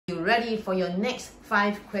you ready for your next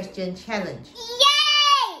 5-question challenge?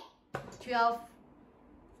 Yay! 12.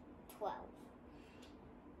 12.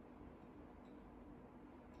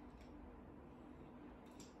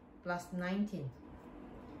 Plus 19.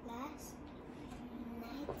 Plus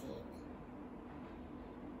 19.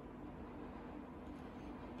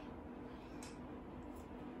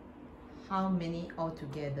 How many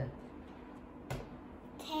altogether?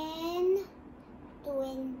 10,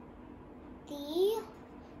 20,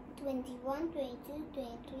 21, 22,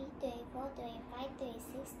 23, 24, 25,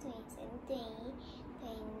 26, 27, 28,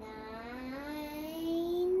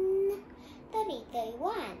 29, 30,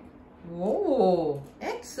 31. Whoa,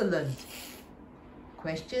 excellent.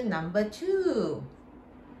 Question number 2.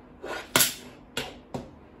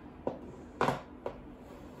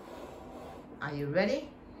 Are you ready?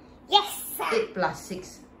 Yes, sir. 8 plus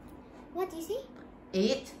 6. What do you see?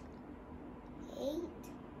 8. 8.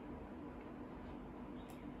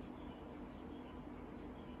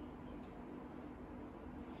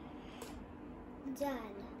 Done.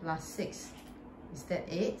 Plus 6. Is that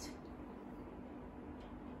 8?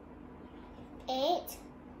 8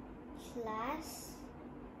 plus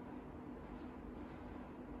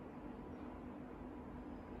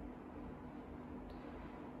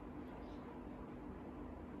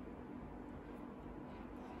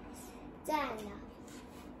 10.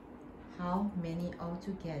 How many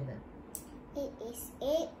altogether? It is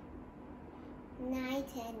 8, 9,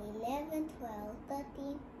 10, 11, 12,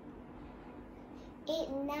 13. 8,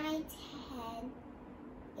 9, 10,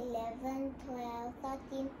 11, 12,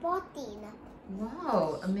 13, 14.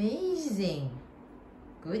 Wow, amazing.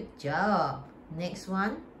 Good job. Next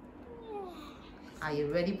one. Are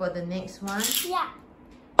you ready for the next one? Yeah.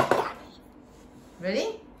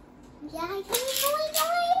 Ready? Yeah, I can go.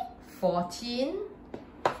 14.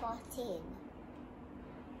 14.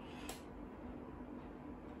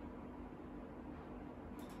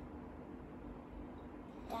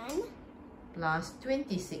 Done. Plus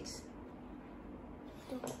 26.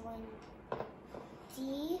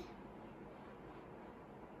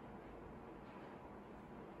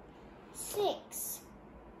 26.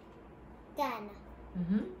 Done.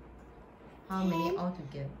 How many 10.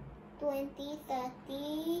 altogether? 20,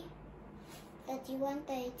 30, 31,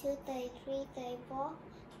 32, 33, 34,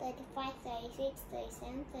 35, 36,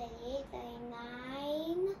 37, 38,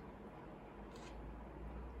 39,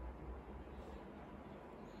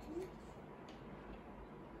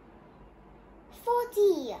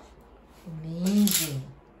 40. Amazing.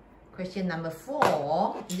 Question number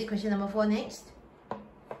 4. Is it question number 4 next?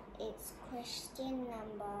 It's question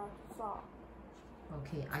number 4.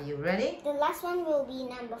 Okay, are you ready? The last one will be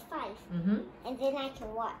number 5. And then I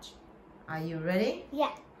can watch. Are you ready?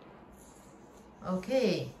 Yeah.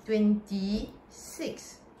 Okay,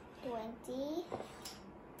 26.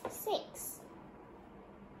 26.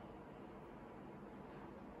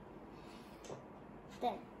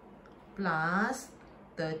 Then Plus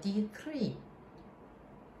 33.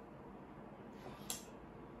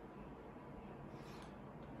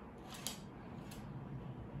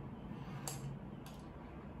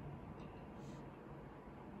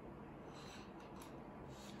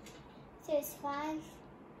 so it's 5.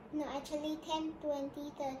 No, actually 10,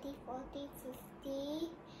 20, 30, 40, 50,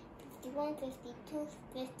 51, 52,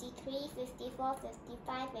 53, 54,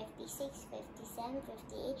 55, 56, 57,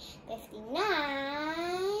 58,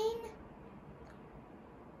 59.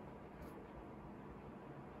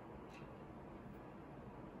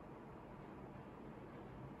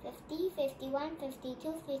 50, 51,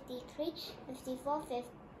 52, 53, 54,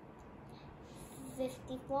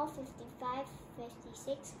 54, 55,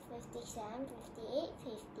 56, 57, 58,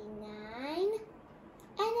 59.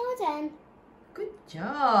 And all done. Good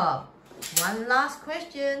job. One last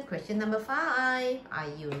question. Question number 5. Are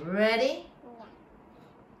you ready? Yeah.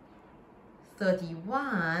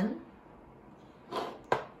 31.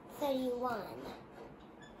 31.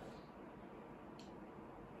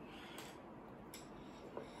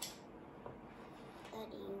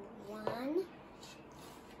 31.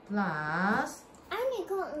 Plus I'm going to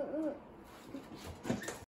go.